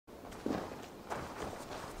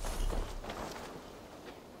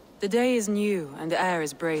The day is new, and the air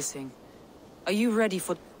is bracing. Are you ready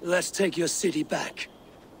for... Let's take your city back.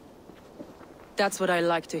 That's what I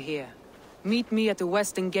like to hear. Meet me at the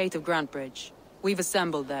western gate of Grantbridge. We've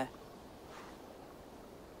assembled there.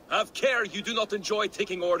 Have care you do not enjoy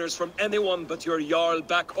taking orders from anyone but your Jarl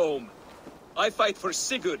back home. I fight for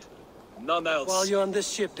Sigurd, none else. While you're on this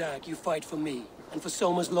ship, Dag, you fight for me. And for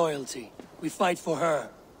Soma's loyalty. We fight for her.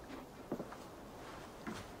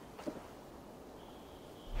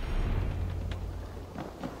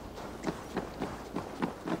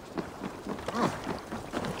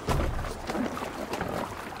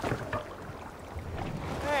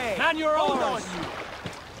 Hey! Man your oars!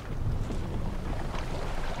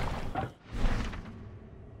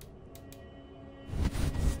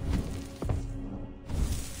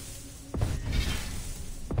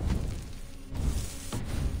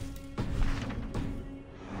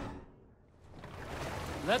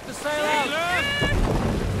 Let the sail out!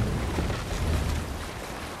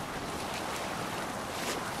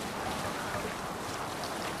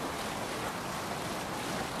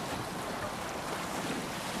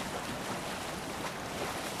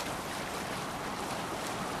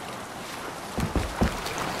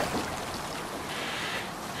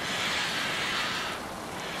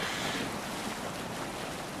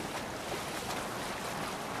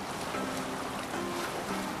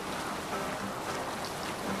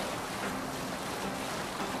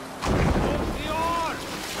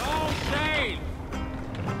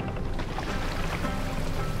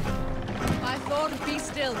 Be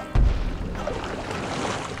still.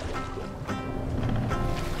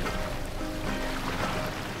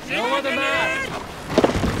 No other man!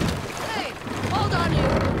 Hey, hold on you!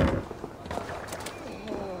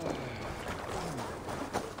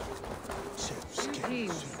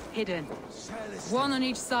 Teams hidden. One on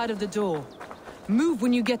each side of the door. Move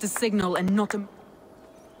when you get the signal and not a...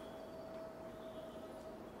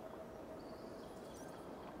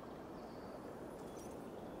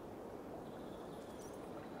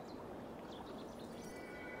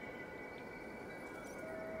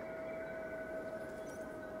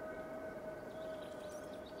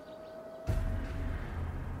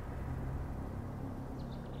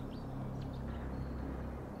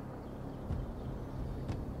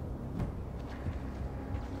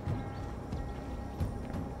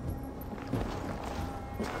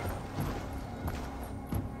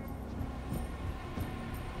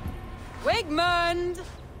 Wigmund!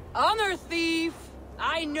 Honor thief!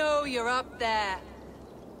 I know you're up there.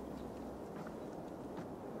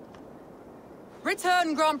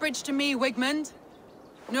 Return Grantbridge to me, Wigmund.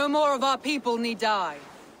 No more of our people need die.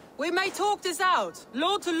 We may talk this out,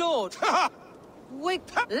 lord to lord.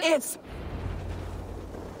 It's...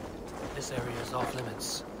 This area is off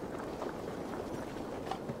limits.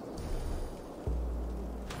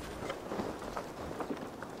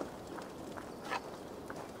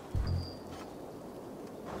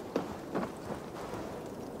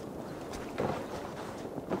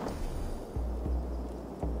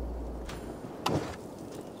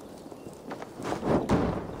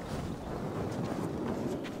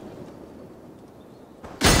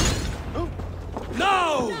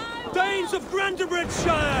 No! Danes of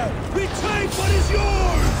Grantebridgeshire! Retake what is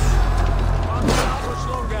yours!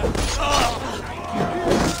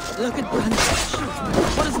 Look at Grantebridge.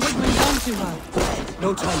 What has Wigmund done to her?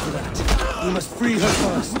 No time for that. We must free her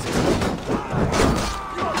first.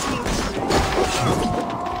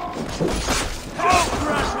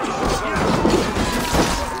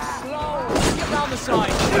 Slow! Get down the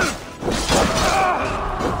side!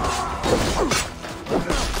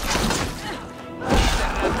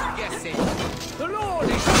 The Lord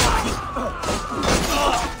is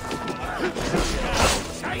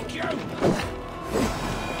Thank you!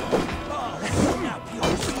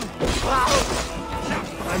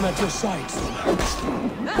 I'm at your side.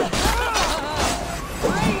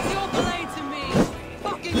 Raise your blade to me!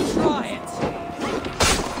 Fucking try it!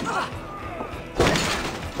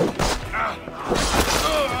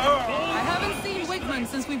 I haven't seen Wigmund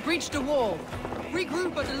since we breached the wall.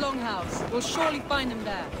 Regroup at the Longhouse. We'll surely find him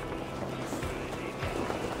there.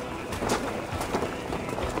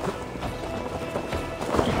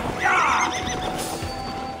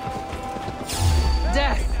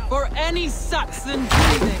 Death for any Saxon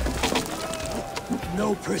breathing!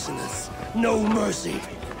 No prisoners. No mercy.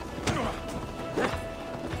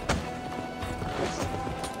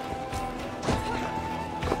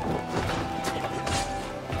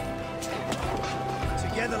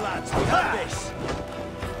 Together, lads. We have this.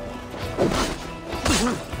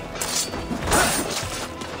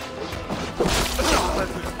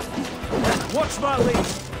 Watch my lead.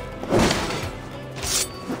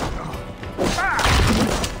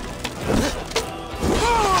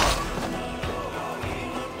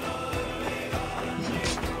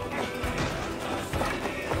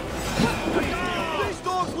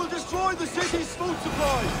 Cease food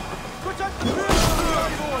supplies! Protect the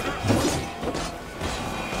prisoners!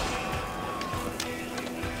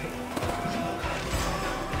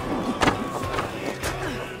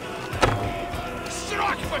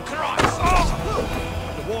 Strike for Christ! Oh!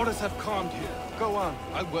 The waters have calmed here. Go on.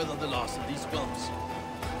 I'll weather the last of these whelps.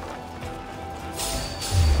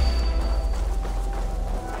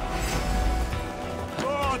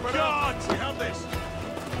 Oh, God! We have this!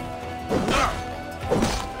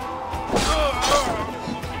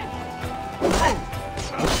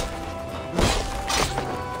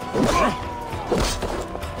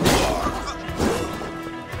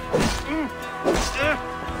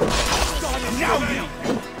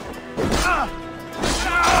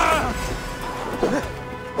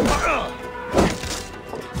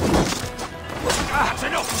 That's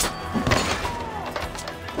enough!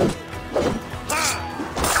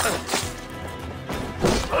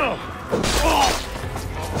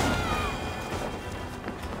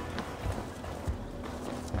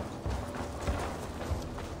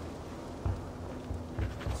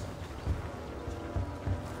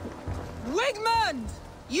 Wigmund!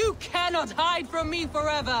 You cannot hide from me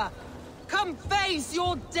forever! Come face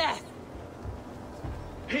your death!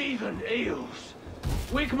 Heathen eels!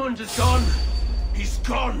 Wigmund is gone! He's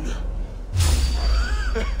gone!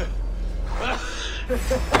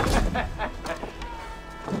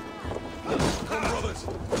 Come, brothers.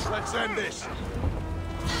 Let's end this.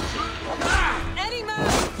 Any man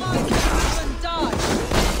who finds Wigmund dies!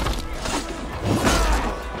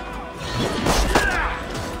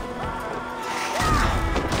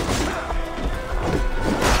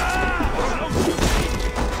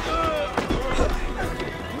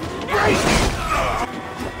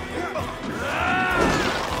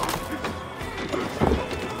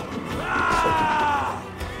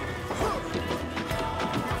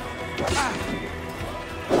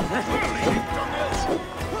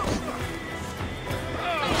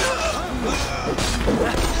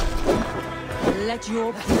 Let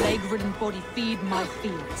your plague-ridden body feed my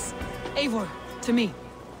fields. Eivor, to me.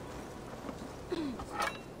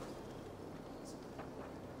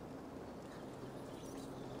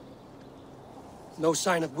 No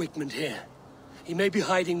sign of Wigmund here. He may be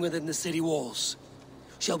hiding within the city walls.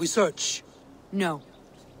 Shall we search? No.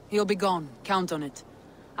 He'll be gone. Count on it.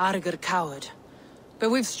 Arger coward.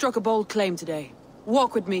 But we've struck a bold claim today.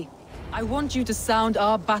 Walk with me. I want you to sound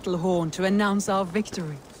our battle horn to announce our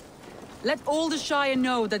victory. Let all the Shire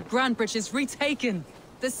know that Grantbridge is retaken.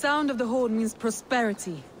 The sound of the horn means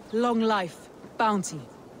prosperity, long life, bounty.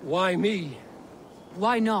 Why me?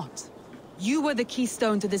 Why not? You were the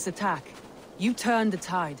keystone to this attack. You turned the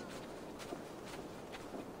tide.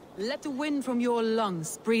 Let the wind from your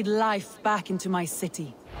lungs breathe life back into my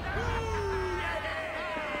city.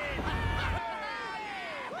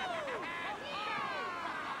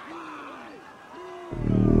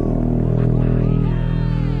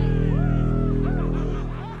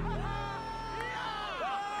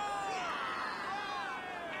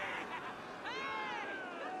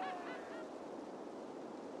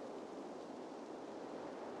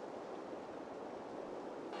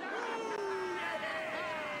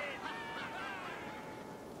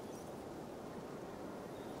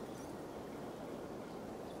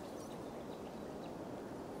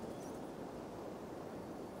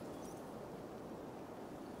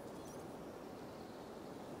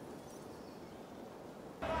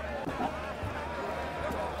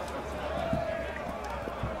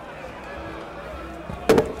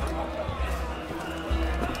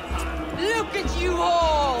 Look at you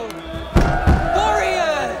all!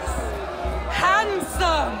 Warriors!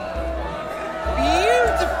 Handsome!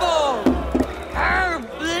 Beautiful!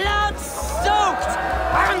 Blood-soaked!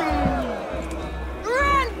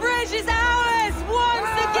 Grantbridge is ours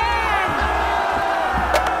once again!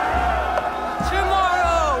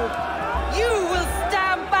 Tomorrow, you will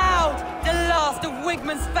stamp out the last of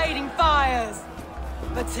Wigmund's fading fires.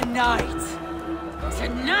 But tonight,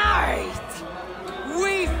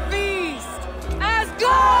 we feast as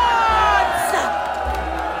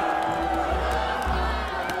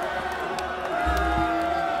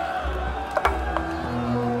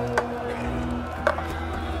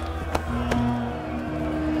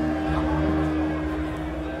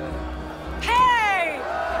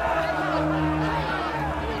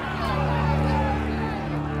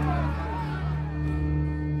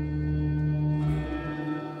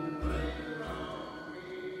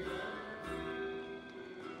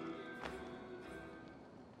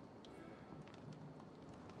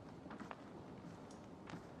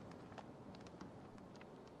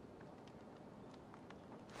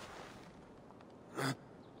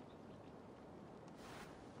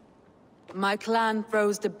My clan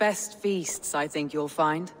throws the best feasts, I think you'll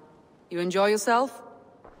find. You enjoy yourself?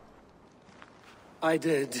 I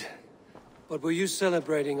did. But were you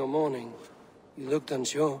celebrating or mourning? You looked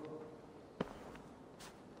unsure.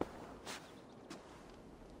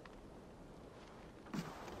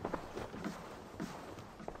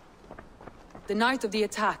 The night of the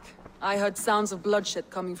attack, I heard sounds of bloodshed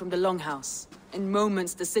coming from the Longhouse. In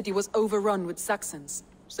moments, the city was overrun with Saxons,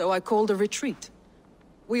 so I called a retreat.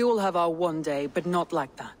 We all have our one day, but not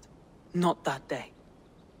like that. Not that day.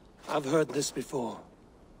 I've heard this before.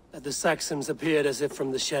 That the Saxons appeared as if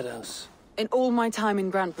from the shadows. In all my time in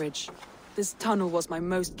Grantbridge, this tunnel was my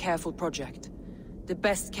most careful project. The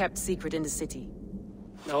best kept secret in the city.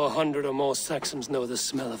 Now 100 or more Saxons know the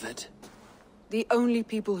smell of it. The only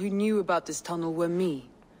people who knew about this tunnel were me,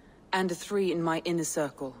 and the 3 in my inner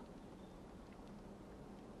circle.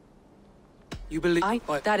 You believe... I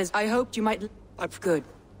hoped you might... Good.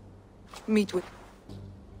 Meet with...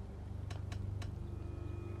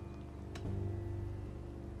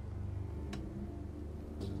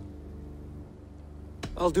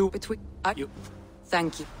 I'll do... Between... You...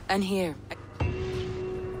 Thank you. And here...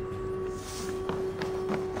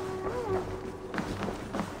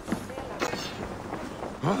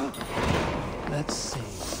 Let's see...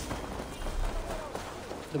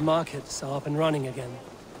 The markets are up and running again.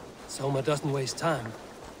 Soma doesn't waste time.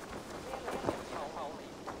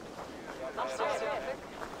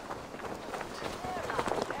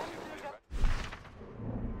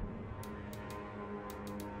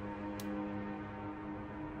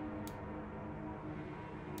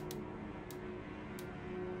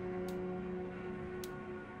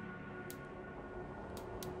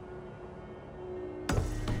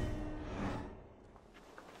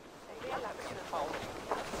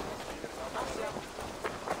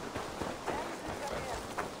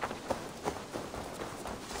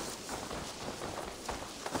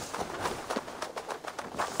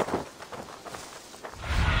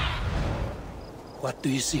 What do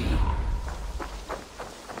you see?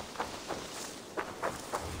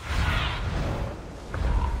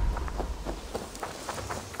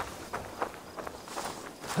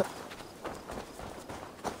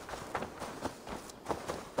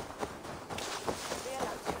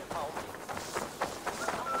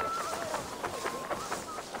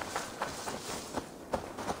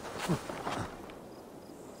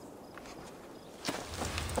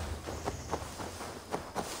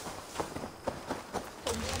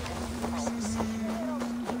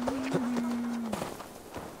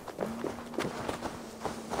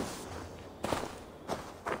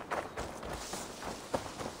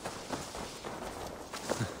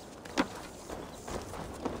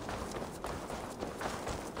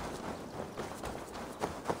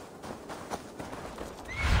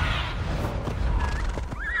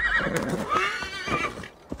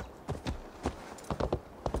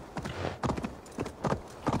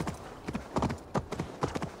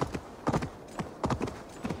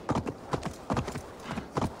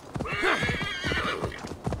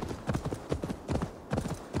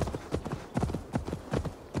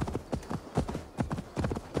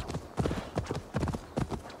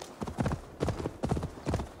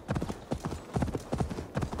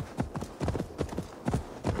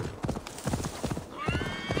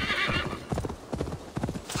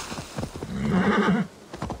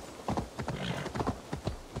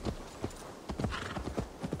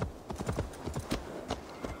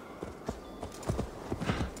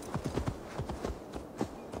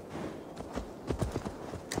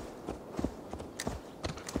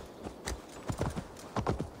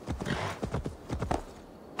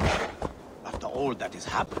 All that is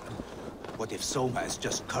happened. What if Soma is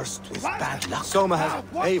just cursed with bad luck? Soma has...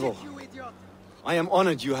 Eivor, I am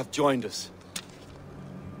honored you have joined us.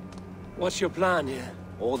 What's your plan here?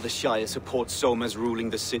 All the Shire support Soma's ruling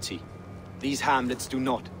the city. These hamlets do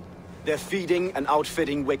not. They're feeding and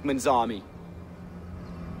outfitting Wigmund's army.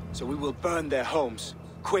 So we will burn their homes,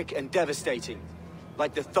 quick and devastating,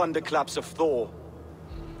 like the thunderclaps of Thor.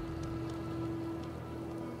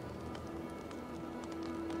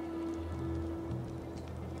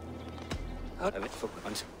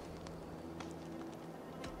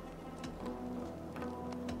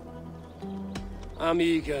 I'm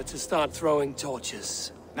eager to start throwing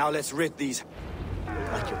torches. Now let's rid these...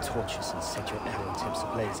 Light your torches and set your arrow tips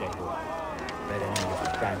ablaze, Eivor. Red enemy of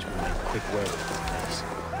the branch will make quick work of this place.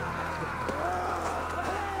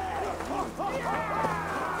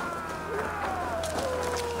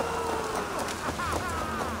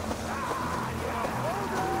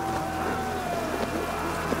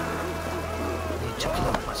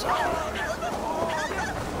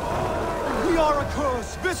 We are a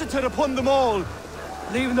curse visited upon them all!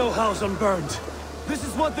 Leave no house unburned. This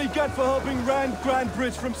is what they get for helping Rand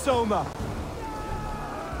Grandbridge from Soma.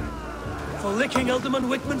 For licking Alderman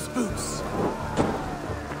Wickman's boots.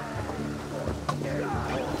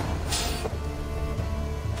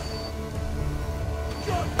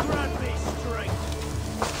 God grant me strength!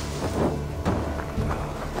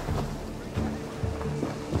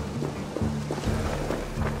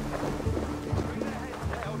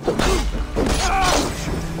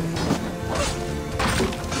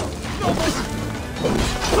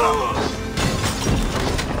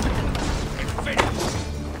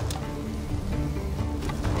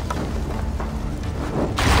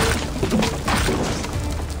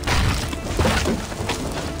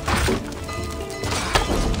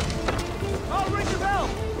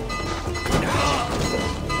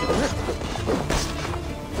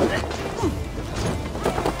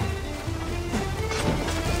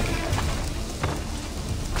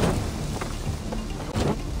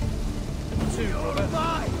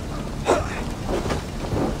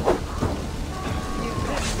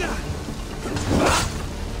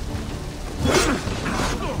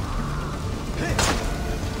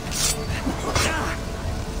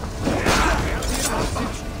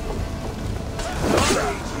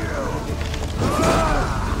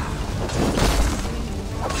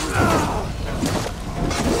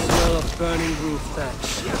 Burning roof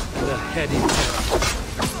thatch and a heady tail.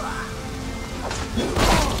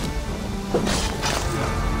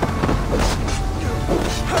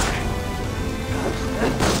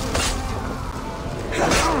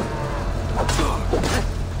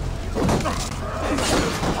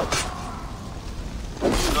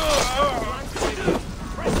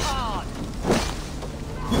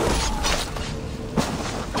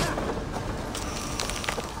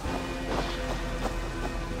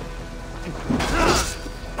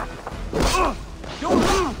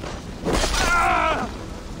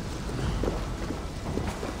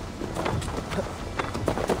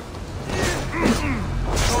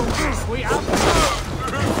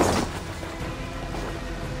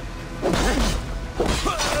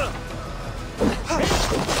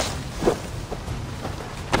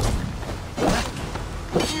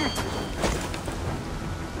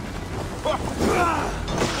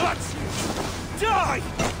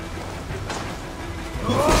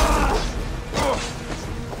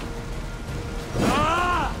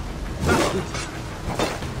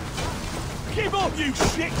 Give up, you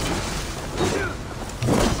shit!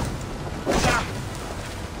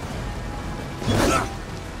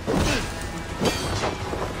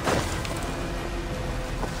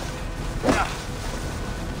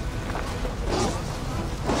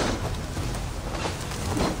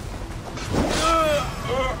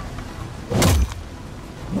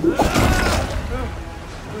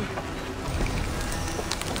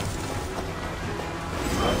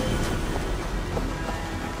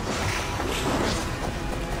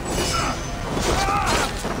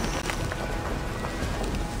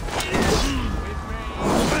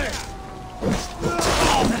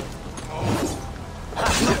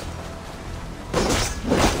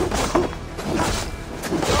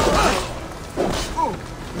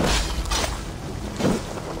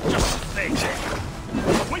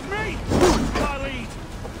 With me! I lead!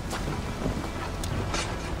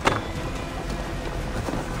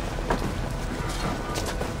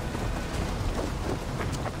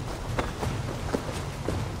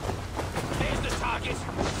 There's the target!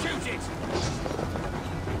 Shoot it!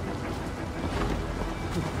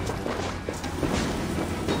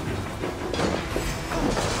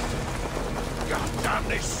 God damn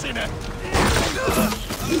this sinner!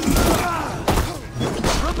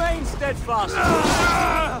 Remain steadfast.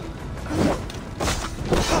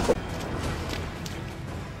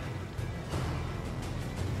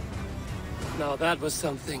 Now that was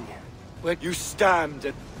something. You stand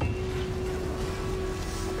and...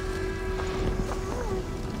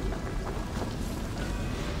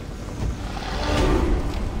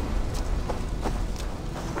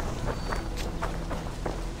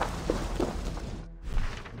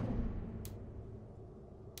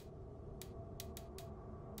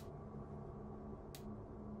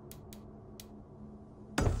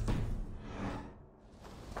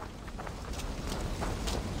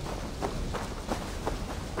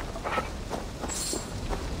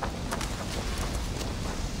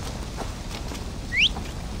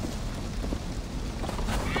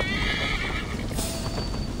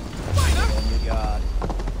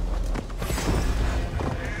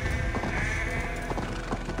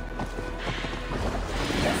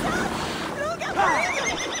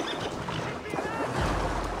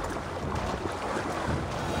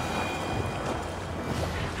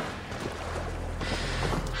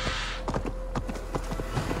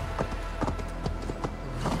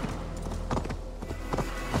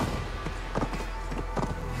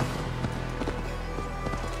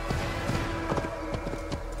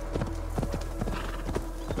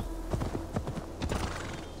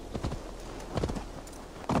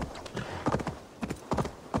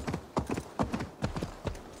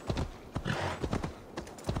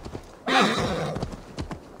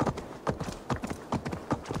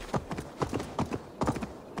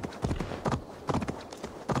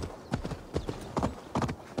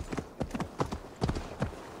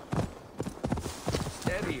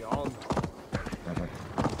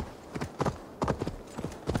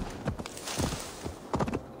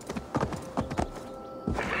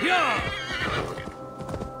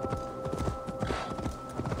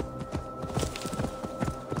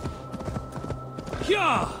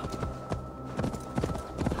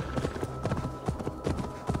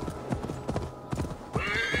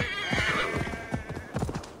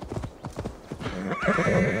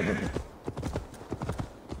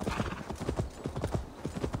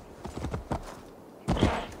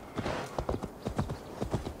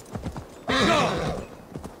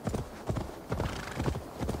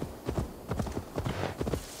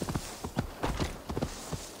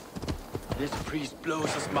 This priest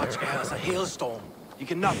blows as much air as a hailstorm. He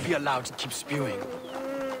cannot be allowed to keep spewing.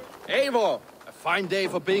 Eivor! A fine day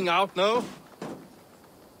for being out, no?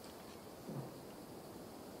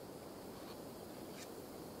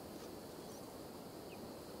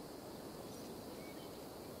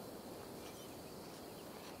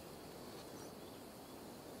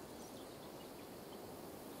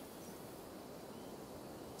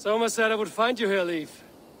 Soma said I would find you here, Leaf.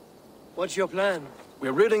 What's your plan?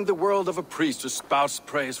 We're ridding the world of a priest who spouts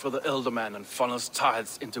praise for the Elderman and funnels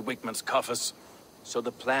tithes into Wickman's coffers. So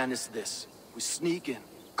the plan is this. We sneak in,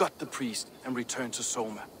 gut the priest, and return to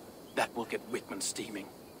Soma. That will get Wickman steaming.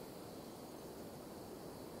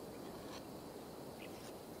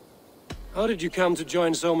 How did you come to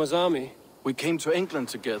join Soma's army? We came to England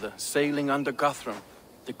together, sailing under Guthrum.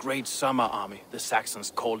 The Great Summer Army, the Saxons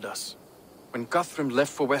called us. When Guthrum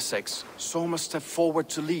left for Wessex, Soma stepped forward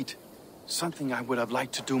to lead. Something I would have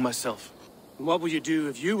liked to do myself. What would you do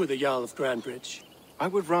if you were the Jarl of Grandbridge? I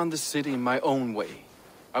would run the city in my own way.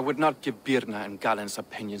 I would not give Birna and Galen's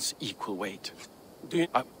opinions equal weight. Do you...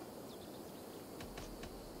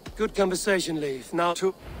 Good conversation, Leif. Now...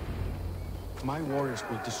 My warriors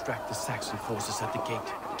will distract the Saxon forces at the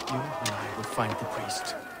gate. You and I will find the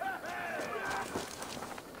priest.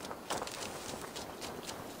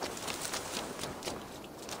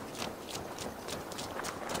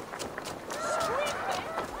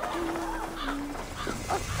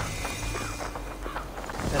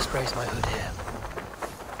 Let's raise my hood here.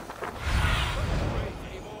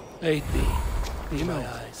 Aid me. Be my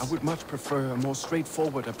eyes. I would much prefer a more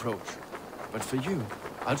straightforward approach. But for you,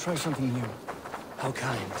 I'll try something new. How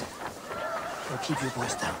kind. I'll keep your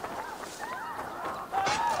voice down.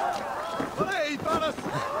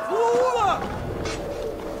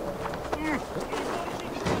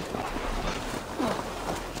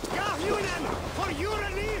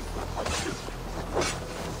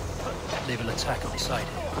 They will attack on the side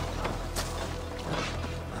here.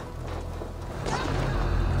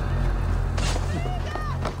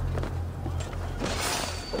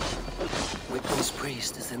 Wickman's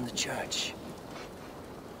priest is in the church.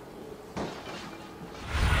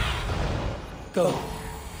 Go,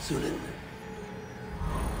 Zulin.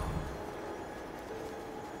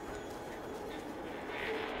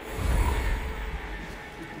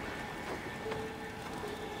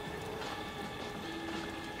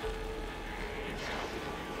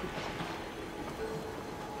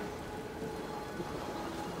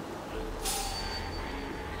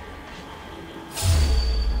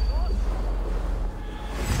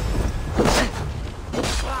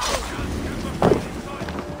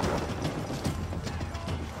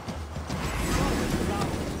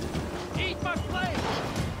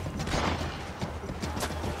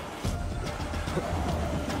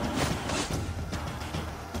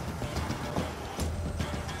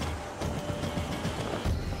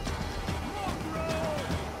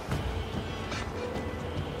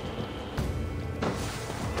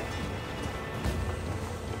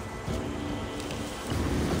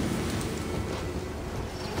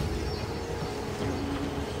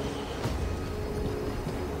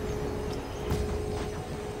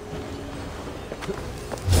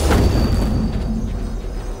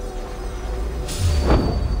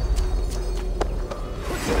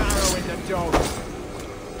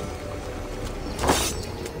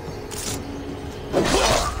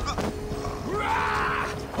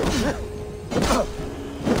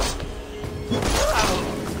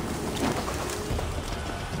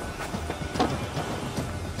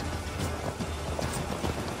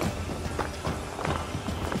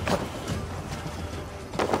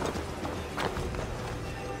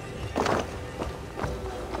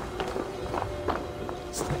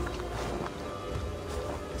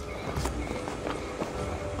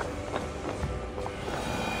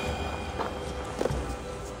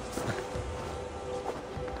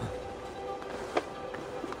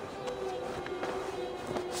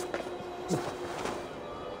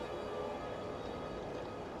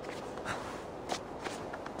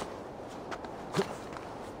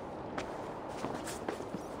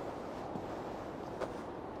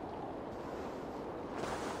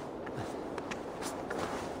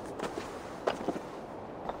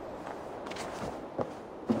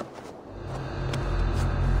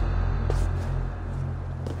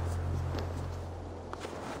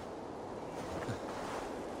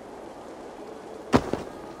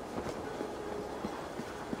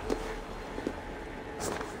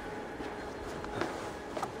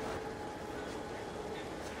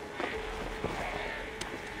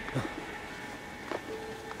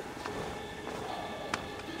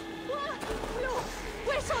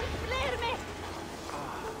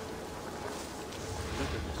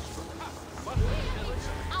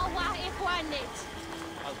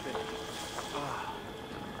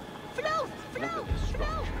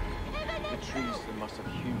 must have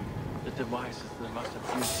hewn, the devices they must have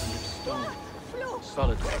used to lift stone.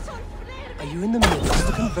 Solid. Are you in the middle of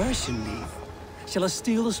a conversion, Lee? Shall I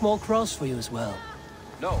steal a small cross for you as well?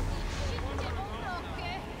 No.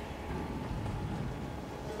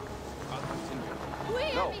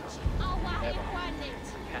 No. Never.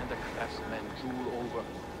 Can the craftsmen rule over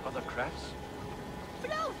other crafts?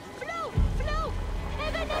 Float! Float! Float!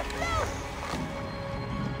 Heaven and float!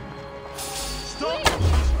 Stop!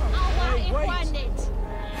 Hey, wait!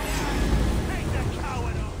 Take that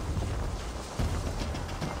coward off!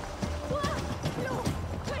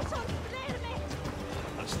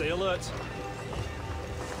 And stay alert.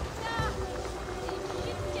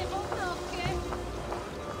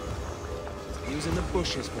 Using the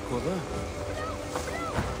bushes for cover.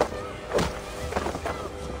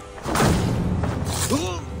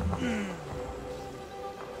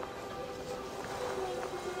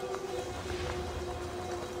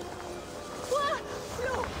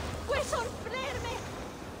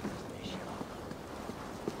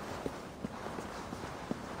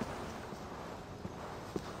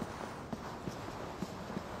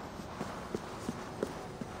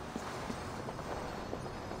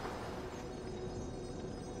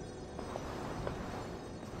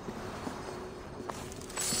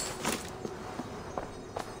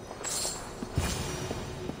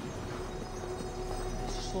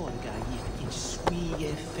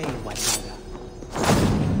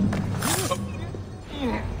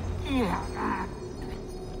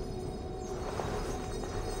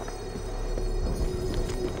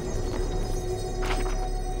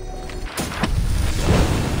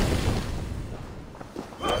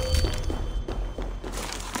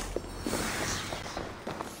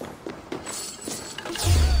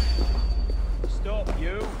 Stop,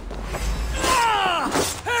 you!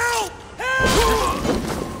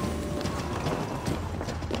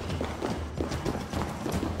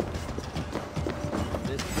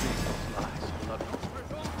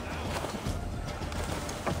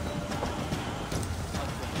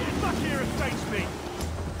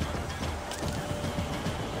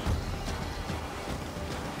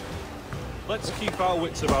 Let's keep our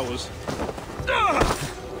wits about us.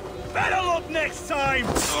 Better luck next time!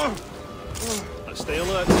 Let's stay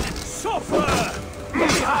alert. Suffer! Get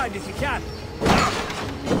behind if you can!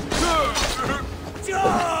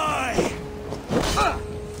 Die!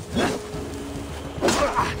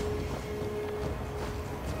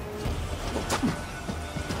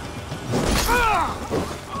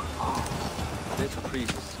 This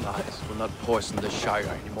priest's lies will not poison the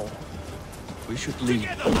Shire anymore. We should leave.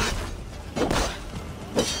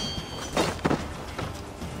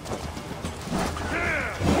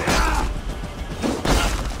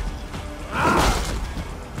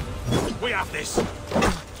 We have this!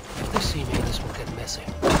 If they see me, this will get messy.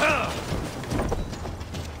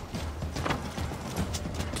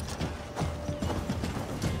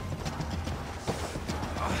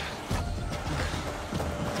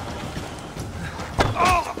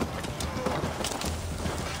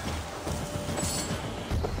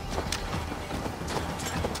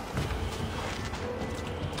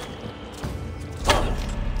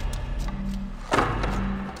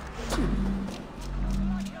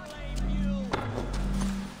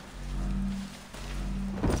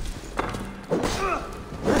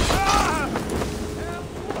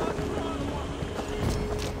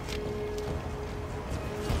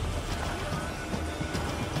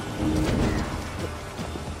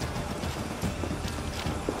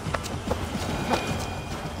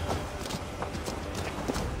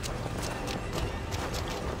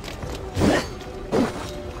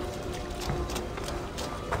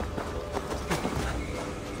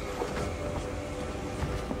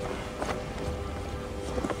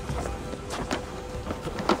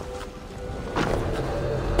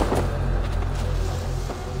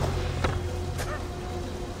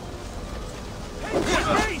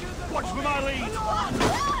 Watch for my lead!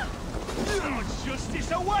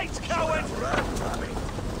 Justice awaits, coward!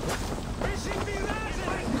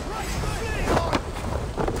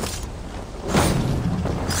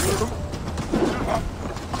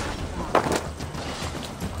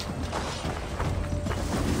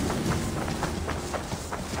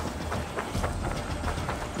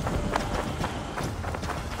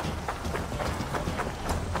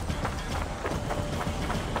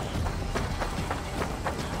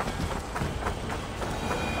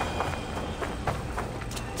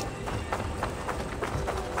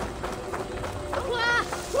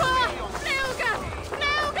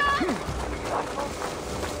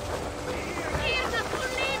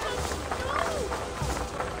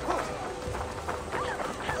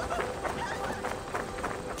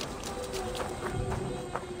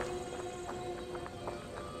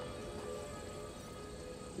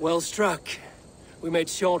 Well struck. We made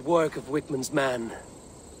short work of Wickman's man.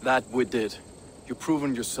 That we did. You've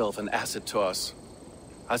proven yourself an asset to us.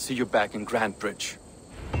 I'll see you back in Grantbridge.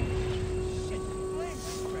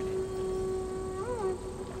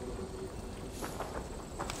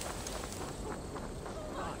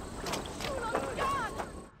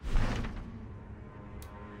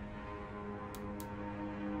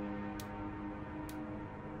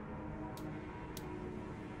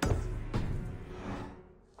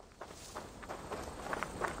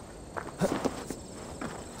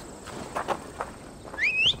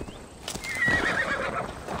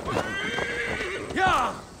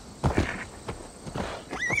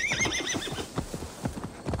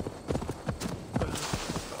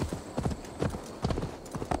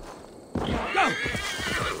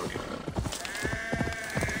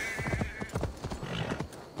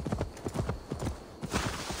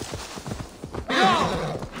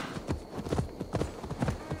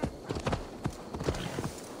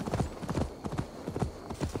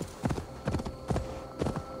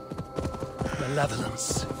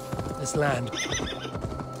 Malevolence. This land.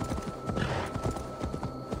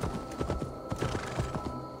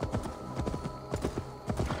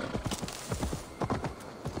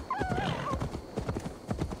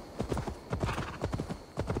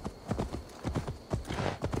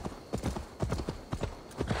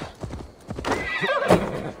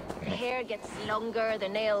 Hair gets longer, the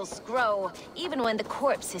nails grow, even when the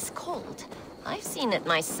corpse is cold. I've seen it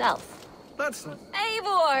myself. That's...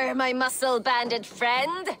 Eivor, my muscle-banded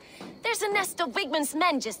friend! There's a nest of Wigman's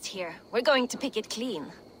men just here. We're going to pick it clean.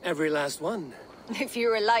 Every last one. The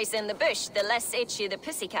fewer lice in the bush, the less itchy the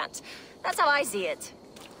pussycat. That's how I see it.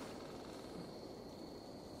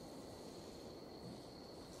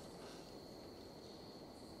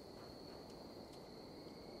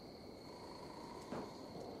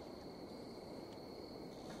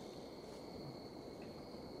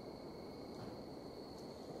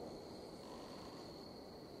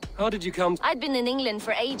 How did you come? I'd been in England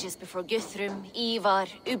for ages before Guthrum, Ivar,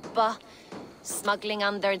 Ubba, smuggling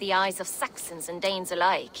under the eyes of Saxons and Danes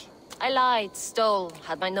alike. I lied, stole,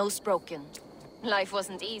 had my nose broken. Life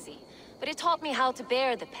wasn't easy, but it taught me how to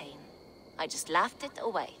bear the pain. I just laughed it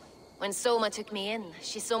away. When Soma took me in,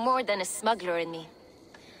 she saw more than a smuggler in me.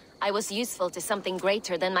 I was useful to something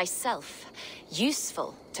greater than myself.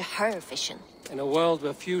 Useful to her vision. In a world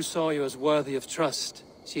where few saw you as worthy of trust,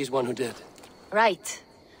 she's one who did. Right.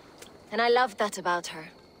 And I love that about her.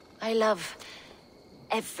 I love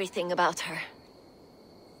everything about her.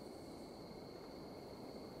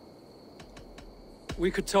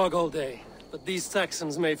 We could talk all day, but these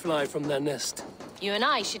Saxons may fly from their nest. You and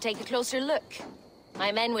I should take a closer look.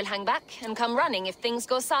 My men will hang back and come running if things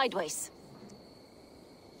go sideways.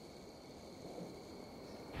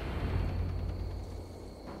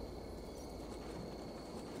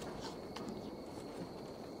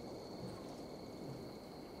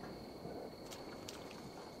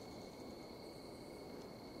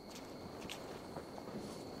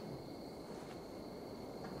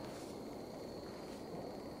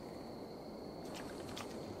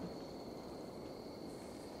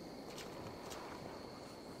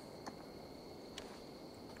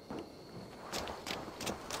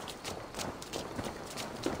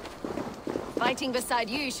 Fighting beside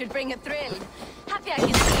you should bring a thrill. Happy I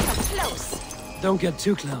can see you up close. Don't get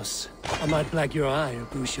too close. I might black your eye or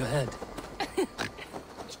bruise your head.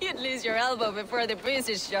 You'd lose your elbow before the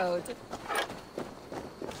bruises showed.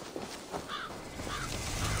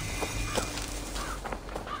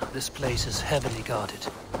 This place is heavily guarded.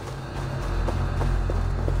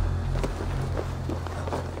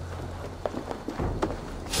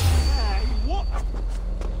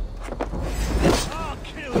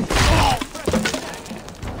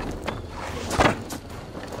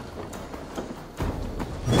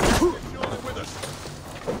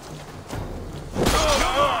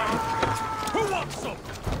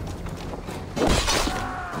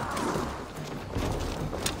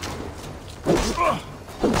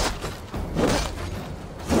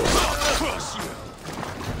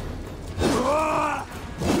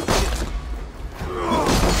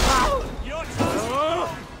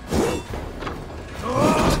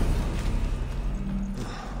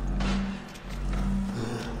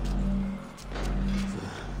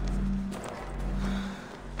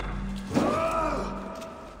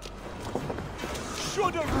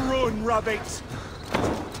 Run, rabbit!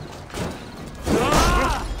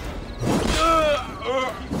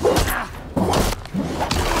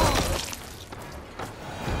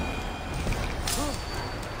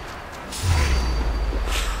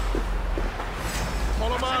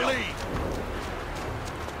 Follow my lead!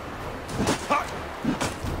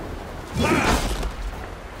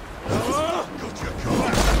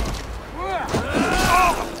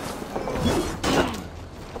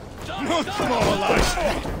 Much more like.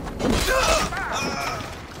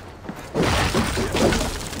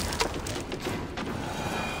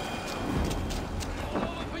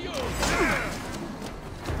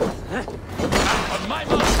 On my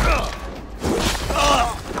mark!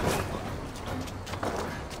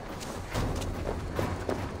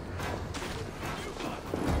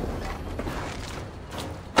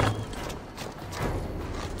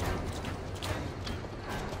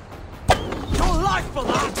 Your life for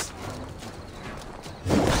that!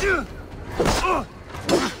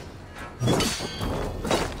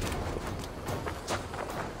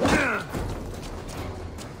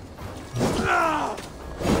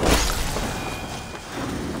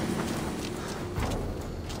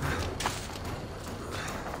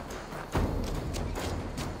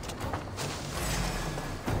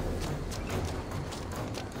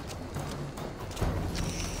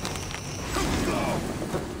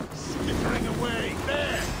 Skittering away,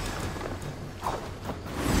 there!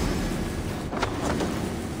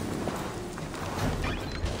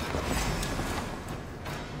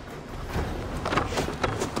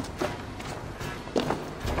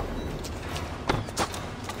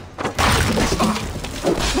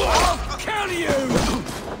 I'll kill you!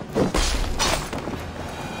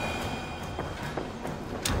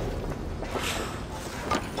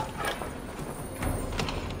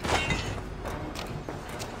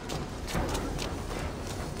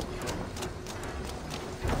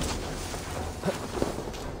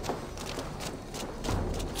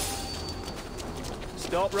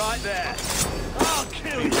 Stop right there. I'll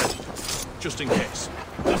kill you! Just in case.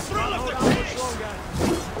 The thrill of the chase!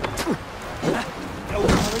 No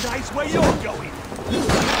paradise where you're going!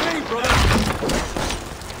 Hey, brother!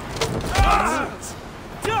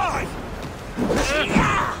 Die!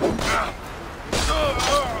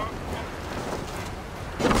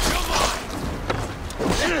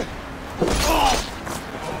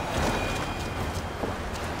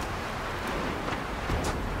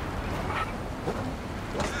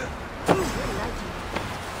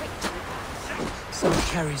 Some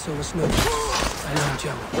carries on the snow. I know,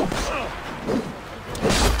 Joe.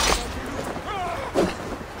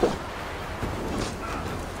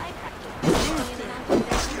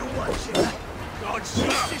 God's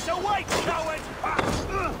justice awaits, coward!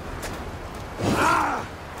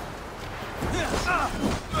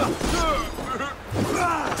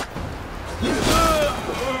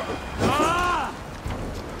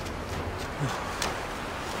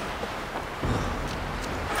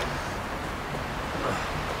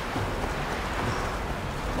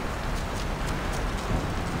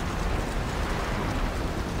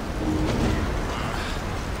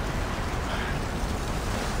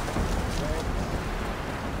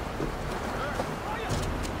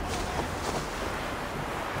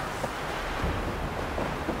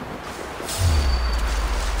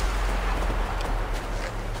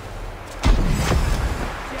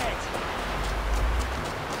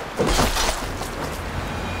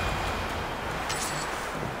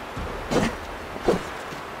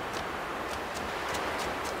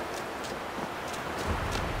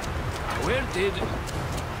 Where did...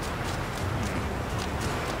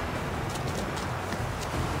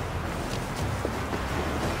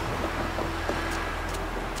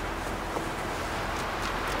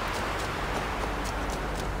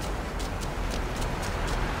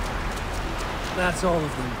 That's all of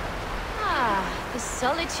them. Ah, the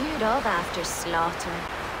solitude of after slaughter.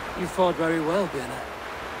 You fought very well, Bianna.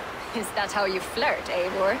 Is that how you flirt,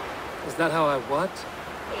 Eivor? Is that how I what?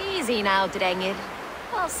 Easy now, Drengir.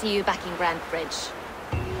 I'll see you back in Grant Bridge.